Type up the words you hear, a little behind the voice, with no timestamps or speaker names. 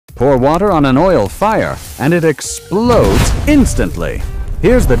Pour water on an oil fire and it explodes instantly.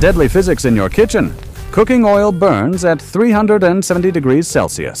 Here's the deadly physics in your kitchen. Cooking oil burns at 370 degrees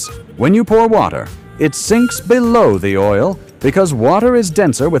Celsius. When you pour water, it sinks below the oil because water is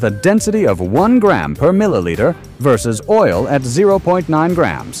denser with a density of 1 gram per milliliter versus oil at 0.9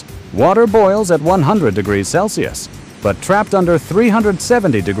 grams. Water boils at 100 degrees Celsius, but trapped under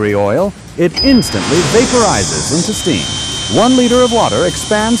 370 degree oil, it instantly vaporizes into steam. 1 liter of water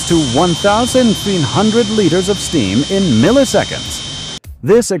expands to 1,300 liters of steam in milliseconds.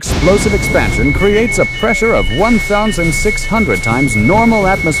 This explosive expansion creates a pressure of 1,600 times normal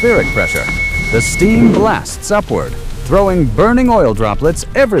atmospheric pressure. The steam blasts upward, throwing burning oil droplets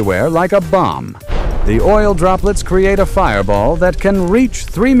everywhere like a bomb. The oil droplets create a fireball that can reach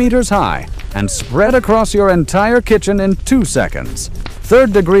 3 meters high and spread across your entire kitchen in 2 seconds.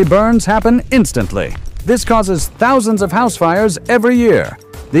 Third-degree burns happen instantly. This causes thousands of house fires every year.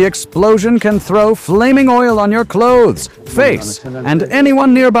 The explosion can throw flaming oil on your clothes, face, and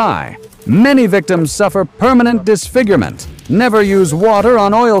anyone nearby. Many victims suffer permanent disfigurement. Never use water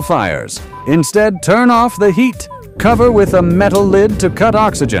on oil fires. Instead, turn off the heat. Cover with a metal lid to cut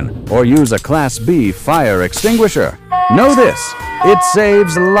oxygen, or use a Class B fire extinguisher. Know this, it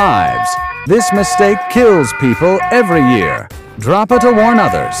saves lives. This mistake kills people every year. Drop it to warn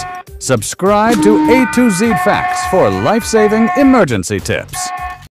others. Subscribe to A2Z Facts for life-saving emergency tips.